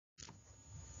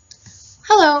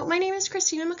Hello, my name is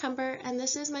Christina McComber, and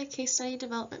this is my case study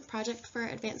development project for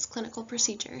advanced clinical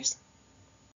procedures.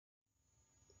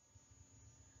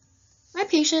 My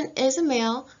patient is a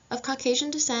male of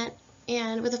Caucasian descent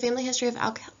and with a family history of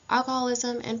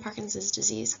alcoholism and Parkinson's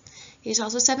disease. He's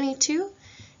also 72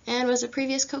 and was a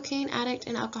previous cocaine addict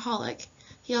and alcoholic.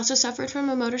 He also suffered from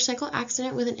a motorcycle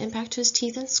accident with an impact to his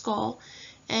teeth and skull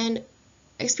and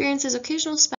experiences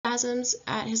occasional spasms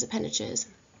at his appendages.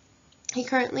 He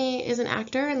currently is an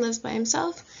actor and lives by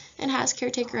himself and has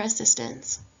caretaker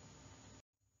assistance.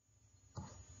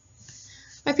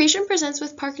 My patient presents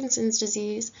with Parkinson's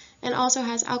disease and also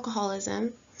has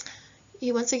alcoholism.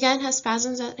 He once again has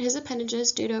spasms at his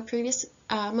appendages due to a previous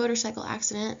motorcycle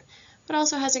accident, but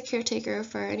also has a caretaker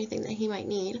for anything that he might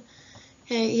need.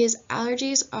 His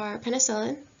allergies are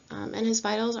penicillin, and his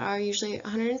vitals are usually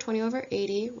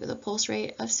 120/80 with a pulse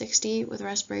rate of 60 with a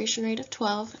respiration rate of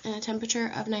 12 and a temperature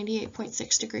of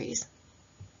 98.6 degrees.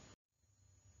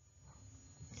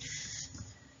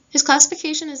 His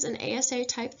classification is an ASA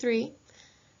type 3.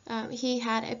 He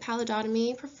had a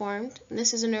pallidotomy performed.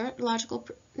 This is a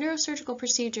neurosurgical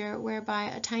procedure whereby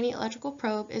a tiny electrical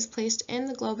probe is placed in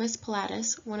the globus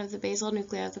pallidus, one of the basal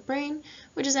nuclei of the brain,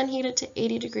 which is then heated to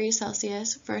 80 degrees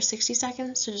Celsius for 60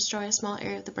 seconds to destroy a small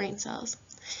area of the brain cells.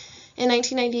 In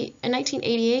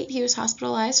 1988, he was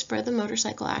hospitalized for the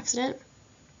motorcycle accident.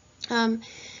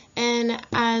 And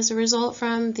as a result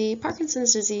from the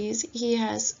Parkinson's disease,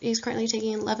 he's currently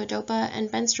taking levodopa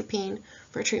and benztropine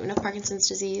for treatment of Parkinson's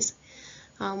disease.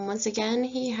 Once again,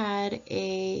 he had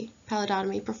a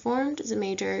pallidotomy performed as a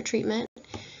major treatment,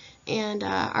 and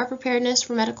our preparedness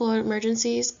for medical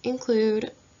emergencies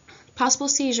include possible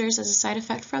seizures as a side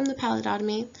effect from the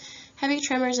pallidotomy, heavy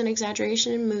tremors and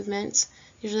exaggeration in movements.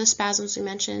 These are the spasms we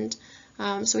mentioned.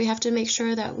 So we have to make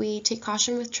sure that we take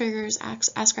caution with triggers,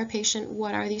 ask our patient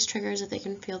what are these triggers if they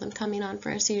can feel them coming on for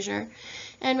a seizure,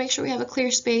 and make sure we have a clear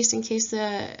space in case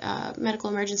the medical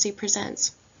emergency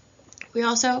presents. We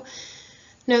also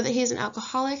know that he is an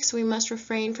alcoholic, so we must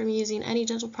refrain from using any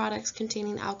dental products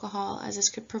containing alcohol, as this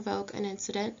could provoke an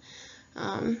incident.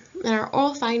 And our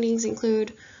oral findings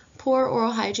include poor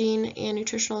oral hygiene and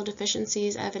nutritional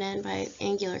deficiencies evident by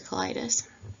angular colitis.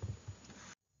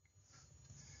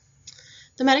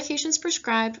 The medications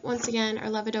prescribed, once again, are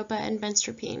levodopa and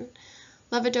benztropine.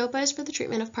 Levodopa is for the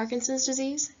treatment of Parkinson's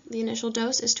disease. The initial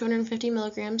dose is 250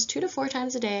 milligrams 2 to 4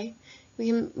 times a day.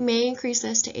 We may increase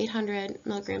this to 800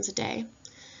 milligrams a day.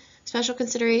 Special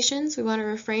considerations: we want to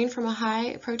refrain from a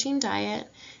high protein diet,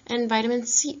 and vitamin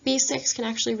B6 can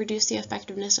actually reduce the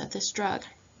effectiveness of this drug.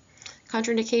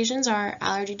 Contraindications are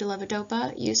allergy to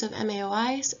levodopa, use of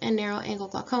MAOIs, and narrow angle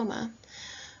glaucoma.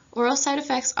 Oral side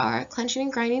effects are clenching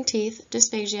and grinding teeth,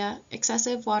 dysphagia,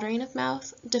 excessive watering of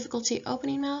mouth, difficulty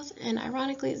opening mouth, and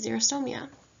ironically, xerostomia.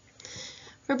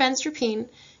 For benztropine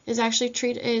is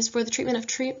for the treatment of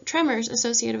tremors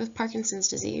associated with Parkinson's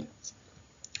disease.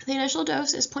 The initial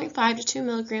dose is 0.5 to 2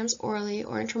 milligrams orally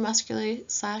or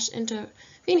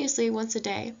intravenously once a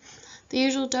day. The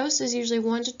usual dose is usually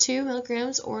 1 to 2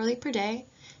 milligrams orally per day.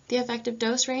 The effective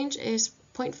dose range is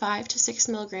 0.5 to 6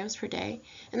 milligrams per day,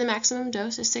 and the maximum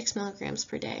dose is 6 milligrams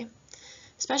per day.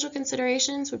 Special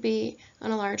considerations would be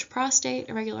on a large prostate,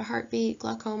 irregular heartbeat,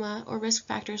 glaucoma, or risk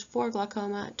factors for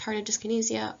glaucoma, tardive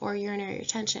dyskinesia, or urinary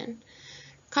retention.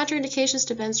 Contraindications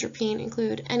to benztropine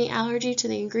include any allergy to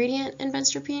the ingredient in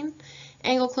benztropine,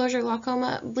 angle closure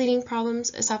glaucoma, bleeding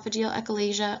problems, esophageal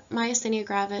echolalia, myasthenia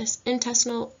gravis,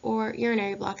 intestinal or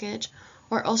urinary blockage,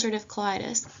 or ulcerative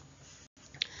colitis.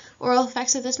 Oral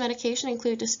effects of this medication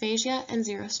include dysphagia and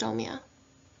xerostomia.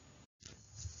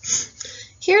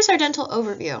 Here's our dental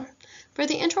overview. For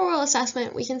the intraoral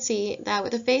assessment, we can see that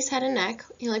with the face, head, and neck,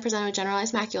 he only presented with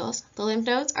generalized macules. The lymph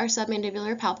nodes are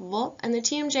submandibular palpable, and the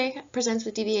TMJ presents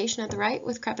with deviation at the right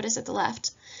with crepitus at the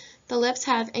left. The lips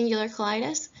have angular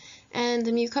colitis, and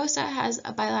the mucosa has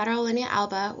a bilateral linea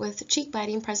alba with cheek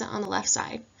biting present on the left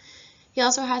side. He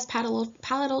also has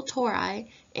palatal tori,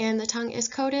 and the tongue is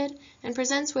coated and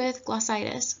presents with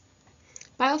glossitis.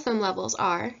 Biofilm levels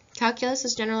are: calculus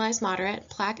is generalized moderate,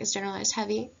 plaque is generalized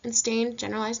heavy, and stain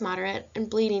generalized moderate, and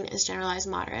bleeding is generalized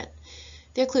moderate.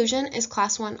 The occlusion is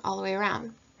class 1 all the way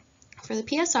around. For the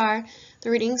PSR,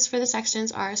 the readings for the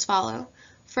sections are as follow: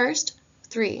 first,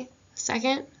 3,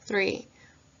 second, 3,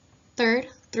 third,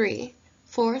 3,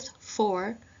 fourth,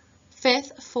 4,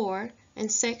 fifth, 4, and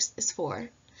sixth is 4.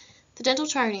 The dental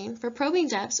charting: for probing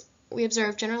depths, we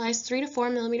observe generalized 3 to 4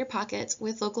 millimeter pockets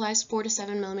with localized 4 to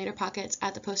 7 millimeter pockets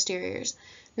at the posteriors,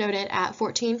 noted at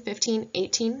 14, 15,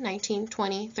 18, 19,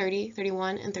 20, 30,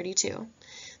 31, and 32.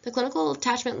 The clinical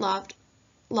attachment loft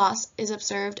loss is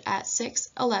observed at 6,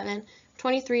 11,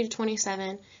 23 to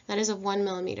 27, that is of 1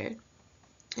 millimeter,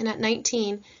 and at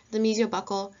 19, the mesial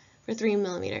buccal for 3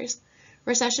 millimeters.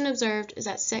 Recession observed is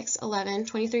at 6, 11,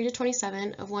 23 to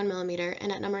 27 of 1 millimeter,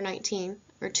 and at number 19,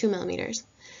 or 2 millimeters.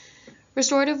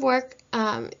 Restorative work,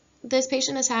 this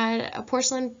patient has had a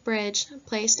porcelain bridge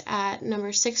placed at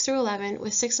numbers 6 through 11,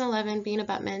 with 6 and 11 being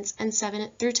abutments and 7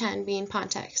 through 10 being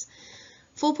pontex.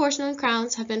 Full porcelain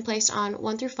crowns have been placed on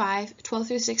 1 through 5, 12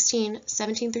 through 16,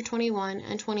 17 through 21,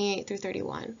 and 28 through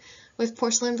 31, with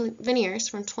porcelain veneers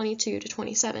from 22 to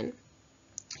 27.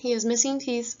 He has missing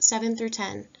teeth 7 through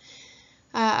 10.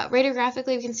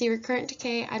 Radiographically, we can see recurrent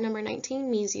decay at number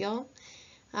 19, mesial.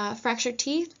 Fractured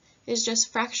teeth is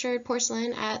just fractured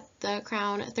porcelain at the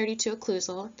crown at 32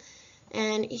 occlusal,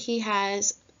 and he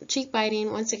has cheek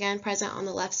biting once again present on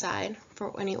the left side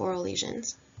for any oral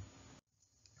lesions.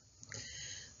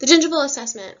 The gingival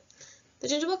assessment. The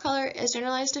gingival color is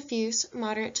generalized diffuse,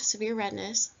 moderate to severe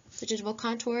redness. The gingival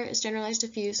contour is generalized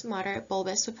diffuse, moderate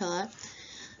bulbous papilla.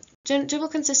 Gingival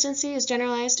consistency is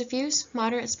generalized diffuse,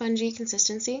 moderate spongy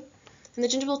consistency. And the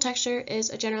gingival texture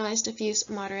is a generalized diffuse,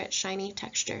 moderate shiny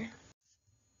texture.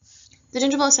 The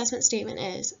gingival assessment statement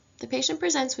is, the patient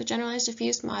presents with generalized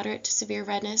diffuse, moderate to severe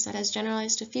redness that has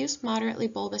generalized diffuse, moderately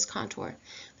bulbous contour.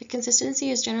 The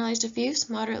consistency is generalized diffuse,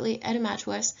 moderately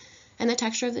edematous, and the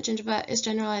texture of the gingiva is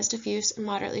generalized diffuse and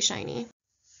moderately shiny.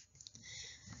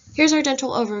 Here's our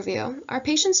dental overview. Our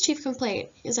patient's chief complaint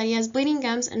is that he has bleeding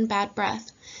gums and bad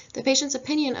breath. The patient's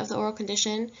opinion of the oral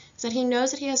condition is that he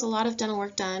knows that he has a lot of dental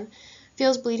work done,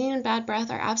 feels bleeding and bad breath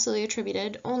are absolutely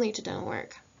attributed only to dental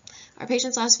work. Our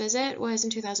patient's last visit was in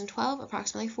 2012,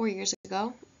 approximately 4 years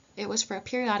ago. It was for a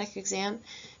periodic exam,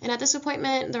 and at this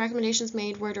appointment, the recommendations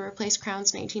made were to replace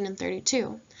crowns 19 and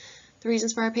 32. The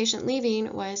reasons for our patient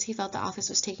leaving was he felt the office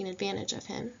was taking advantage of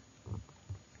him.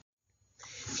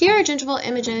 Here are gingival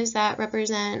images that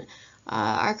represent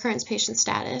our current patient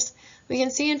status. We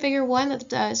can see in figure 1 that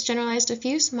the generalized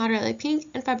diffuse, moderately pink,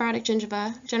 and fibrotic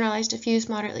gingiva, generalized diffuse,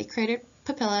 moderately cratered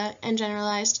papilla, and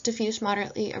generalized diffuse,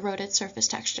 moderately eroded surface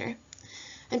texture.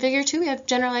 In figure 2, we have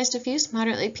generalized diffuse,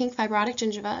 moderately pink fibrotic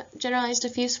gingiva, generalized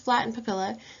diffuse, flattened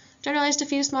papilla, generalized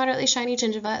diffuse, moderately shiny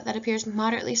gingiva that appears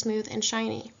moderately smooth and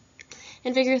shiny.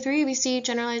 In figure 3, we see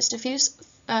generalized diffuse,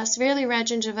 severely red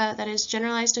gingiva that is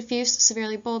generalized diffuse,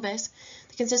 severely bulbous.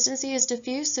 The consistency is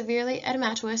diffuse, severely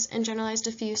edematous, and generalized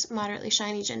diffuse, moderately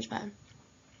shiny gingiva.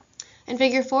 In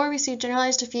figure 4, we see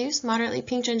generalized diffuse, moderately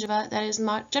pink gingiva that is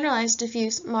generalized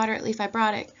diffuse, moderately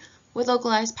fibrotic, with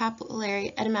localized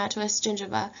papillary edematous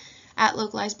gingiva at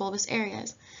localized bulbous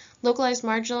areas. Localized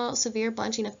marginal severe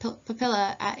blunting of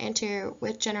papilla at anterior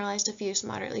with generalized diffuse,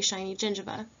 moderately shiny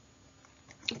gingiva.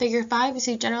 Figure 5, we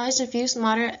see generalized diffuse,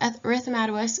 moderate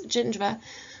erythematous gingiva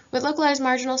with localized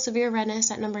marginal severe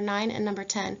redness at number 9 and number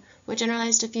 10, with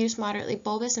generalized diffuse, moderately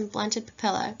bulbous and blunted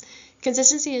papilla.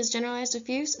 Consistency is generalized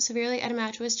diffuse, severely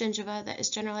edematous gingiva that is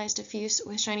generalized diffuse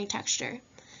with shiny texture.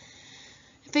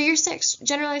 Figure 6,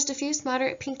 generalized diffuse,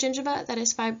 moderate pink gingiva that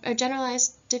is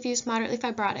generalized diffuse, moderately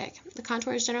fibrotic. The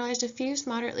contour is generalized diffuse,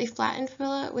 moderately flattened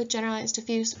papilla with generalized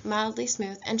diffuse, mildly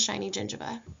smooth and shiny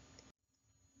gingiva.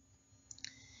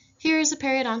 Here is a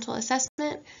periodontal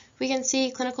assessment. We can see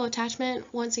clinical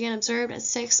attachment once again observed at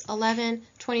 6, 11,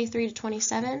 23 to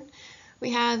 27.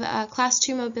 We have class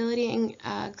 2 mobility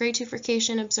and grade 2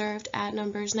 furcation observed at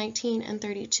numbers 19 and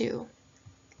 32.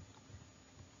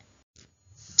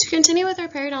 To continue with our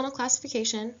periodontal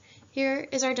classification, here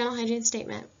is our dental hygiene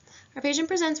statement. Our patient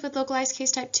presents with localized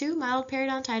case type 2 mild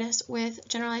periodontitis with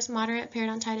generalized moderate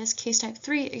periodontitis. Case type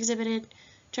 3 exhibited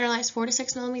generalized 4 to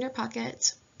 6 millimeter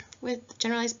pockets with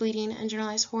generalized bleeding and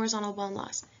generalized horizontal bone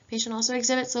loss. Patient also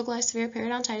exhibits localized severe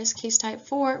periodontitis, case type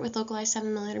 4, with localized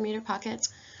 7 millimeter pockets,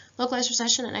 localized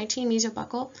recession at 19 mesial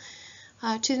buccal.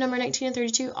 Tooth number 19 and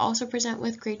 32 also present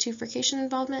with grade 2 furcation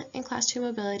involvement and class 2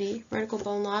 mobility, vertical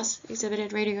bone loss exhibited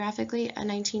radiographically at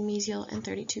 19 mesial and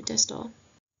 32 distal.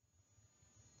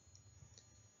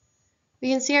 We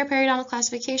can see our periodontal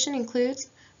classification includes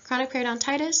chronic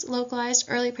periodontitis, localized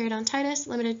early periodontitis,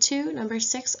 limited to numbers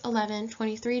 6, 11,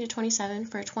 23 to 27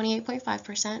 for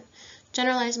 28.5%.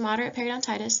 Generalized moderate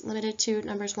periodontitis, limited to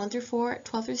numbers 1 through 4,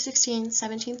 12 through 16,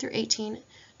 17 through 18,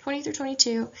 20 through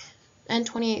 22, and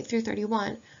 28 through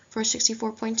 31 for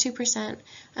 64.2%.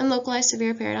 And localized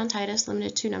severe periodontitis,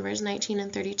 limited to numbers 19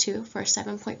 and 32 for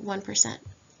 7.1%.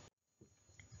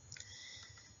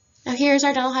 Now here's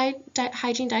our dental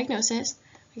hygiene diagnosis.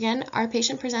 Again, our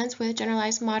patient presents with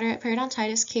generalized moderate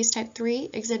periodontitis, case type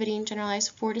 3, exhibiting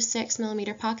generalized 4 to 6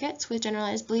 millimeter pockets with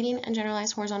generalized bleeding and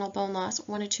generalized horizontal bone loss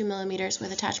 1 to 2 millimeters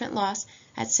with attachment loss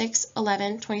at 6,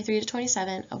 11, 23 to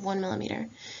 27 of 1 millimeter.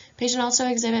 Patient also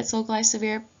exhibits localized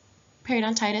severe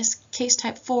periodontitis, case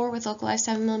type 4 with localized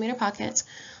 7 millimeter pockets,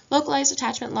 localized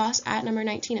attachment loss at number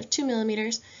 19 of 2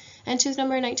 millimeters, and tooth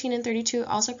number 19 and 32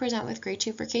 also present with grade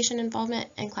 2 furcation involvement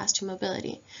and class 2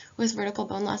 mobility, with vertical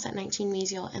bone loss at 19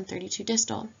 mesial and 32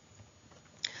 distal.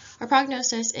 Our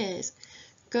prognosis is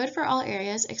good for all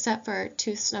areas except for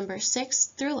tooths number 6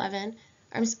 through 11,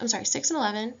 6 and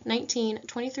 11, 19,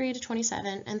 23 to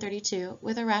 27, and 32,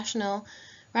 with a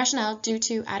rationale due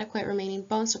to adequate remaining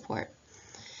bone support.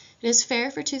 It is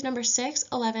fair for tooth number 6,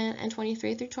 11, and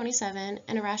 23 through 27,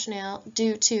 and a rationale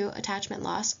due to attachment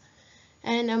loss,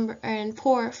 and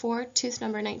poor for tooth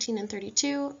number 19 and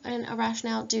 32, and a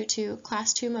rationale due to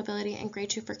class 2 mobility and grade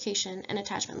 2 furcation and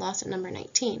attachment loss at number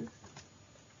 19.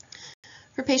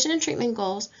 For patient and treatment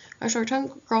goals, our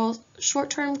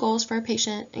short-term goals for a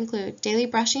patient include daily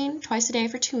brushing twice a day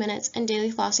for 2 minutes and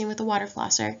daily flossing with a water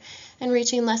flosser, and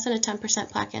reaching less than a 10%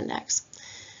 plaque index.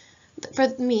 For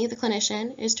me, the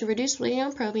clinician, is to reduce bleeding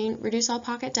on probing, reduce all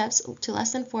pocket depths to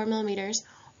less than 4 millimeters,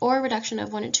 or a reduction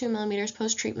of 1 to 2 millimeters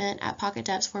post-treatment at pocket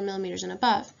depths 4 millimeters and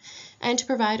above, and to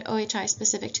provide OHI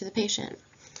specific to the patient.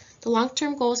 The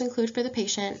long-term goals include for the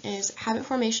patient is habit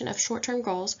formation of short-term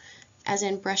goals, as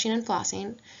in brushing and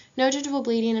flossing, no gingival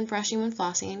bleeding and brushing when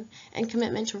flossing, and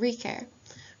commitment to recare.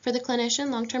 For the clinician,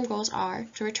 long-term goals are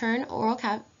to return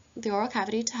the oral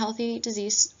cavity to healthy,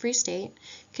 disease-free state,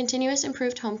 continuous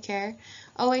improved home care,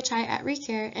 OHI at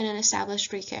recare, and an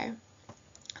established recare.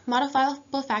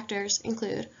 Modifiable factors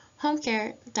include home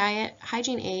care, diet,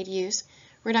 hygiene aid use,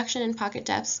 reduction in pocket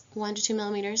depths 1 to 2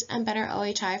 millimeters, and better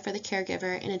OHI for the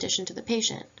caregiver in addition to the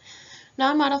patient.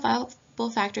 Non-modifiable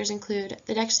factors include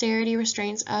the dexterity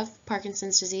restraints of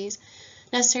Parkinson's disease,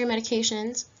 necessary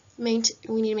medications, we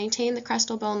need to maintain the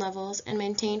crestal bone levels, and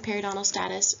maintain periodontal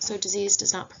status so disease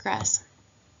does not progress.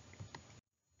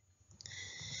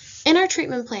 In our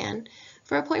treatment plan,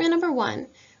 for appointment number 1,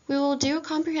 we will do a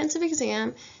comprehensive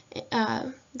exam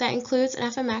that includes an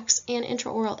FMX and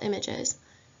intraoral images.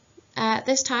 At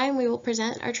this time, we will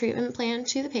present our treatment plan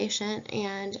to the patient,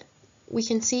 and we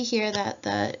can see here that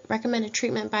the recommended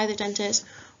treatment by the dentist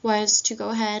was to go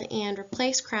ahead and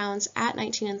replace crowns at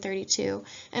 19 and 32,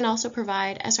 and also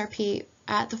provide SRP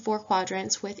at the 4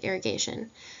 quadrants with irrigation.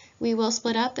 We will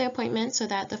split up the appointment so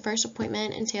that the first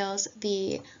appointment entails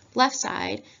the left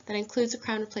side that includes a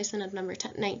crown replacement of number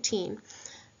 19.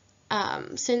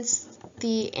 Since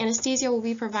the anesthesia will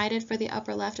be provided for the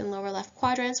upper left and lower left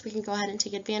quadrants, we can go ahead and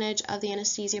take advantage of the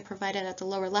anesthesia provided at the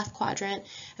lower left quadrant,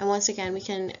 and once again we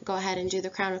can go ahead and do the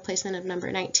crown replacement of number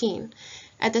 19.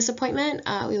 At this appointment,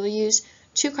 we will use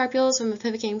 2 carpules of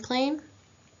mepivocaine plane,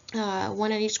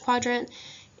 1 at each quadrant,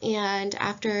 and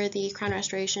after the crown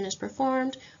restoration is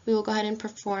performed, we will go ahead and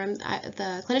perform,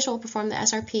 the clinician will perform the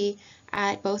SRP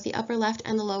at both the upper left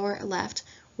and the lower left,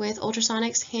 with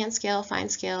ultrasonics, hand scale, fine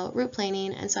scale, root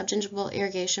planing, and subgingival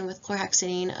irrigation with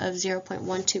chlorhexidine of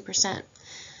 0.12%.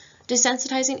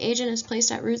 Desensitizing agent is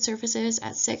placed at root surfaces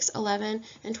at 6, 11,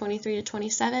 and 23 to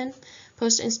 27.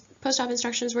 Post-op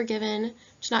instructions were given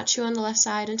to not chew on the left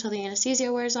side until the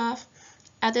anesthesia wears off.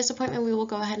 At this appointment, we will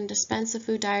go ahead and dispense the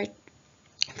food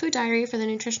diary for the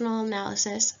nutritional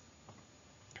analysis,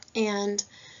 and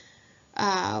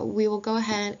we will go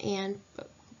ahead and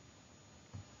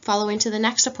follow into the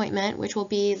next appointment, which will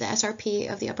be the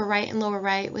SRP of the upper right and lower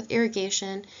right with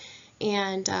irrigation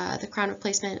and the crown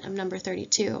replacement of number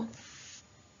 32.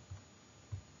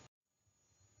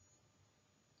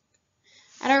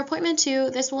 At our appointment 2,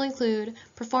 this will include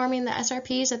performing the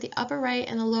SRPs at the upper right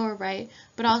and the lower right,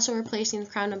 but also replacing the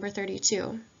crown number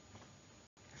 32.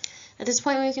 At this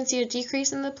point, we can see a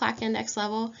decrease in the plaque index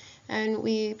level, and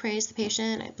we praise the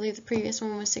patient. I believe the previous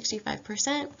one was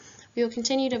 65%. We will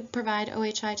continue to provide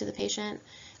OHI to the patient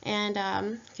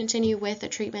and continue with the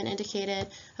treatment indicated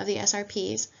of the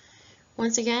SRPs.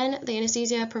 Once again, the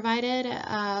anesthesia provided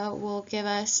will give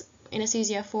us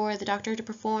anesthesia for the doctor to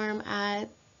perform at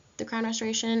the crown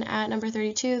restoration at number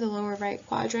 32, the lower right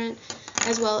quadrant,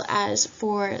 as well as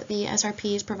for the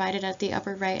SRPs provided at the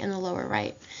upper right and the lower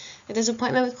right. At this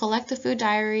appointment, we collect the food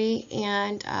diary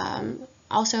and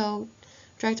also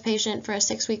direct the patient for a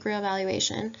 6-week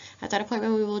reevaluation. At that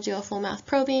appointment, we will do a full mouth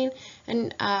probing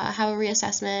and have a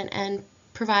reassessment and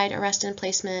provide arrest and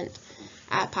placement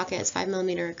at pockets 5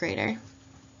 millimeter or greater,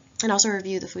 and also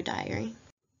review the food diary.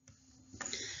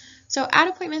 So at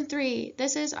appointment 3,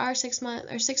 this is our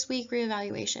 6-week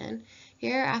reevaluation.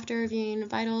 Here, after reviewing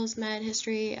vitals, med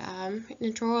history, an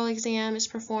intraoral exam is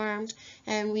performed,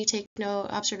 and we take no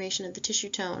observation of the tissue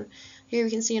tone. Here we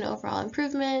can see an overall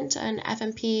improvement. An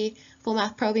FMP full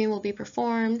mouth probing will be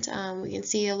performed. We can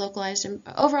see a localized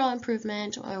overall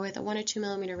improvement with a 1 to 2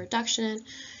 millimeter reduction,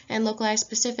 and localized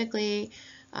specifically,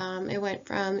 it went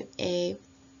from a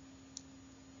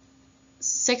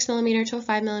 6 millimeter to a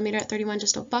 5 millimeter at 31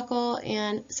 distal buccal,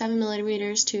 and 7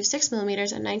 millimeters to 6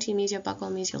 millimeters at 19 mesiobuccal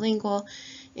and mesiolingual,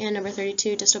 and number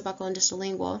 32 distal buccal and distal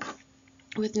lingual,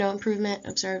 with no improvement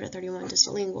observed at 31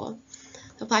 distal lingual.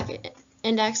 The plaque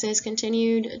index is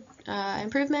continued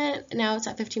improvement. Now it's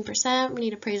at 15%. We need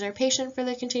to praise our patient for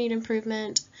the continued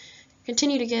improvement.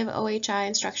 Continue to give OHI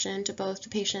instruction to both the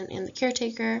patient and the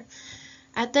caretaker.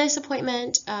 At this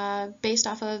appointment, based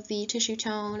off of the tissue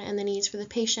tone and the needs for the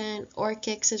patient,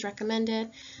 ACPCase is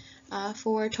recommended.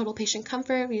 For total patient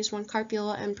comfort, we use one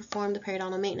carpule and perform the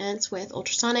periodontal maintenance with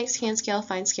ultrasonics, hand scale,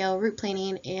 fine scale, root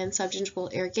planing, and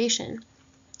subgingival irrigation.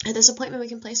 At this appointment, we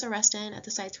can place a rest-in at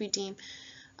the sites we deem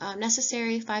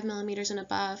necessary, 5 millimeters and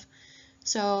above.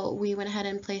 So we went ahead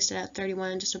and placed it at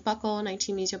 31 distal buccal,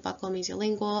 19 mesiobuccal,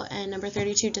 mesiolingual, and number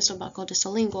 32 distal buccal,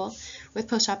 distal lingual, with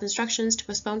post-op instructions to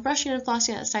postpone brushing and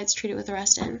flossing at sites treated with a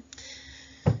rest-in.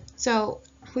 So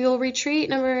we will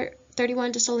retreat number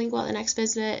 31 distal lingual at the next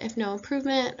visit. If no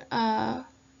improvement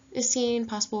is seen,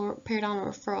 possible periodontal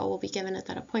referral will be given at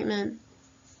that appointment,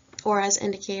 or as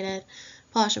indicated,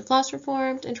 polish and floss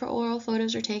performed, intraoral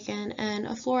photos are taken, and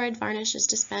a fluoride varnish is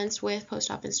dispensed with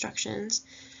post-op instructions.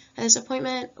 At this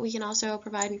appointment, we can also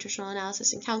provide nutritional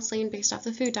analysis and counseling based off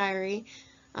the food diary.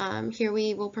 Here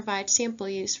we will provide sample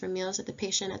use for meals that the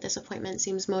patient at this appointment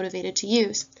seems motivated to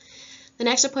use. The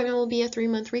next appointment will be a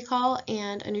 3-month recall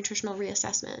and a nutritional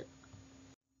reassessment.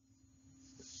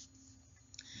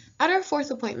 At our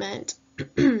 4th appointment,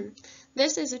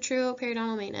 this is a true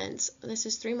periodontal maintenance. This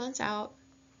is 3 months out.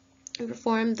 We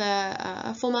perform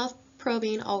the full mouth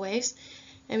probing always.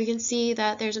 And we can see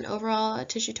that there's an overall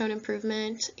tissue tone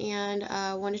improvement and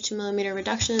a 1 to 2 millimeter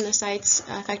reduction in the sites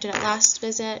affected at last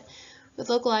visit, with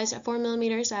localized at 4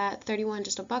 millimeters at 31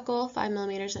 distal buccal, 5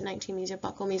 millimeters at 19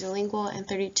 mesiobuccal, mesiolingual, and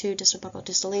 32 distal buccal,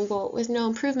 distal lingual, with no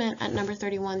improvement at number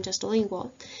 31 distal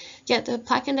lingual. Yet the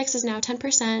plaque index is now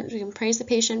 10%. We can praise the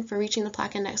patient for reaching the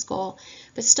plaque index goal,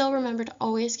 but still remember to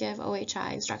always give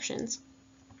OHI instructions.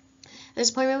 At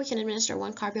this appointment, we can administer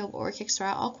one carpule of ACPCase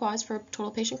throughout all quads for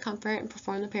total patient comfort and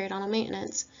perform the periodontal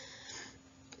maintenance.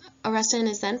 A rest-in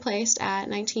is then placed at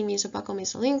 19 mesiobuccal,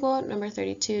 mesiolingual, number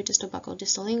 32 distal buccal,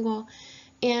 distal lingual,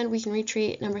 and we can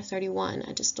retreat number 31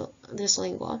 at distal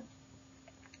lingual.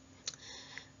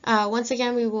 Once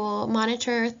again, we will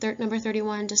monitor number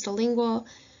 31 distal lingual,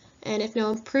 and if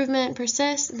no improvement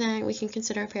persists, then we can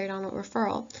consider a periodontal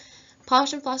referral.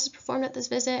 Polish and floss is performed at this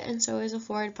visit, and so is a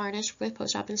fluoride varnish with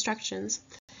post-op instructions.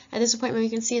 At this appointment, we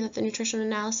can see that the nutrition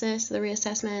analysis, the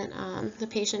reassessment, the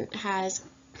patient has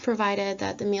provided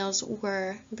that the meals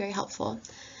were very helpful.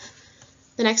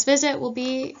 The next visit will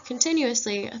be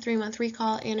continuously a 3-month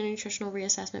recall and a nutritional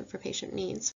reassessment for patient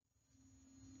needs.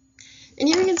 And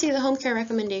here we can see the home care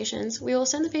recommendations. We will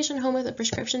send the patient home with a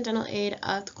prescription dental aid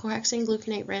of the chlorhexidine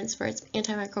gluconate rinse for its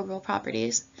antimicrobial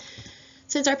properties.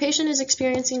 Since our patient is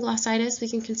experiencing glossitis, we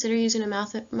can consider using a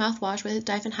mouthwash with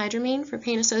diphenhydramine for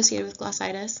pain associated with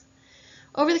glossitis.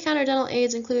 Over-the-counter dental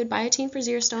aids include biotin for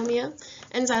xerostomia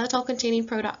and xylitol-containing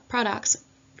products.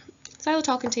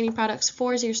 Xylitol-containing products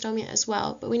for xerostomia as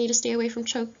well, but we need to stay away from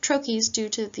troches due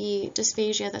to the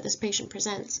dysphagia that this patient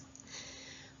presents.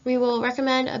 We will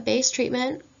recommend a BASS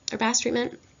treatment, BASS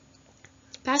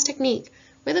technique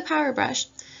with a power brush.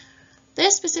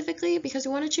 This specifically because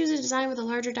we want to choose a design with a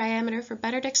larger diameter for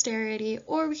better dexterity,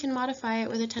 or we can modify it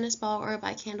with a tennis ball or a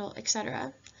bike handle,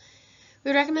 etc. We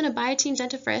would recommend a biotin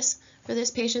dentifrice for this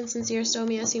patient since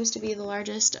xerostomia seems to be the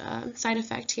largest side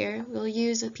effect here. We'll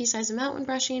use a pea-sized amount when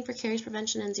brushing for caries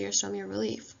prevention and xerostomia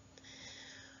relief.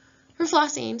 For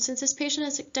flossing, since this patient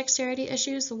has dexterity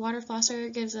issues, the water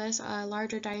flosser gives us a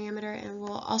larger diameter and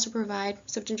will also provide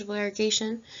subgingival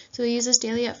irrigation. So we use this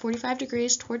daily at 45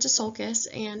 degrees towards the sulcus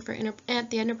and at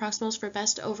the endoproximals for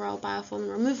best overall biofilm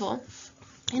removal.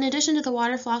 In addition to the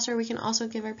water flosser, we can also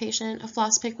give our patient a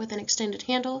floss pick with an extended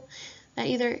handle that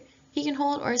either he can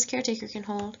hold or his caretaker can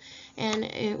hold, and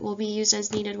it will be used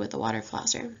as needed with the water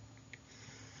flosser.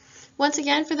 Once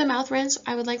again, for the mouth rinse,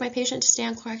 I would like my patient to stay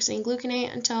on chlorhexidine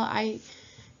gluconate until I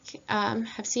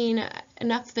have seen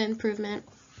enough of an improvement.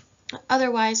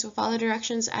 Otherwise, we'll follow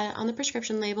directions on the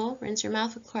prescription label. Rinse your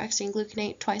mouth with chlorhexidine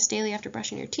gluconate twice daily after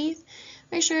brushing your teeth.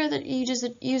 Make sure that you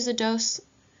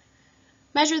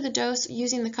measure the dose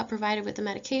using the cup provided with the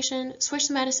medication. Swish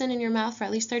the medicine in your mouth for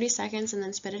at least 30 seconds and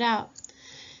then spit it out.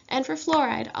 And for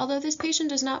fluoride, although this patient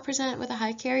does not present with a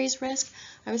high caries risk,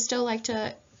 I would still like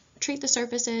to treat the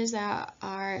surfaces that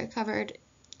are covered,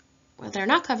 well, they're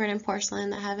not covered in porcelain,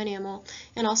 that have enamel,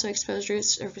 and also exposed root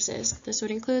surfaces. This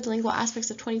would include the lingual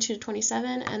aspects of 22 to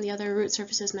 27 and the other root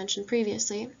surfaces mentioned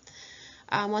previously.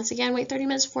 Once again, wait 30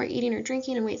 minutes before eating or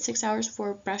drinking and wait 6 hours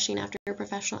before brushing after a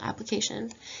professional application.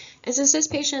 And since this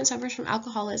patient suffers from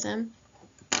alcoholism,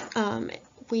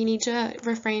 we need to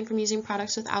refrain from using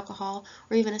products with alcohol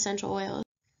or even essential oils.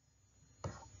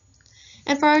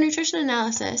 And for our nutrition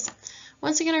analysis,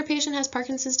 once again, our patient has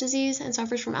Parkinson's disease and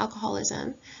suffers from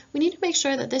alcoholism. We need to make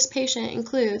sure that this patient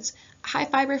includes high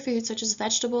fiber foods such as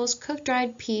vegetables, cooked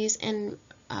dried peas, and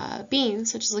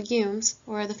beans such as legumes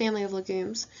or the family of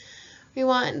legumes. We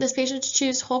want this patient to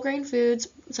choose whole grain foods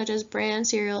such as bran,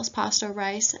 cereals, pasta,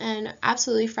 rice, and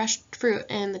absolutely fresh fruit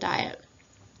in the diet.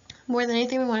 More than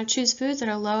anything, we want to choose foods that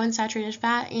are low in saturated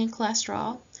fat and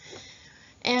cholesterol.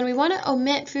 And we want to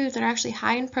omit foods that are actually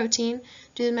high in protein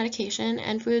due to the medication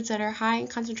and foods that are high in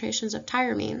concentrations of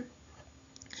tyramine.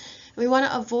 We want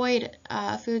to avoid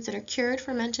foods that are cured,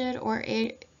 fermented, or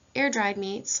air-dried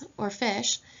meats or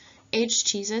fish, aged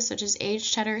cheeses such as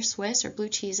aged cheddar, Swiss, or blue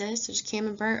cheeses such as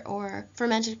camembert, or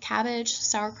fermented cabbage,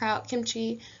 sauerkraut,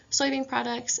 kimchi, soybean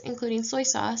products including soy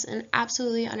sauce, and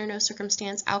absolutely under no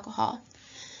circumstance alcohol.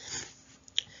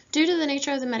 Due to the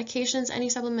nature of the medications, any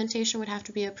supplementation would have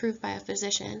to be approved by a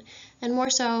physician, and more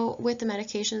so with the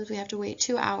medications, we have to wait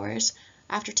 2 hours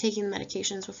after taking the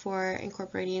medications before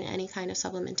incorporating any kind of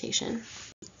supplementation.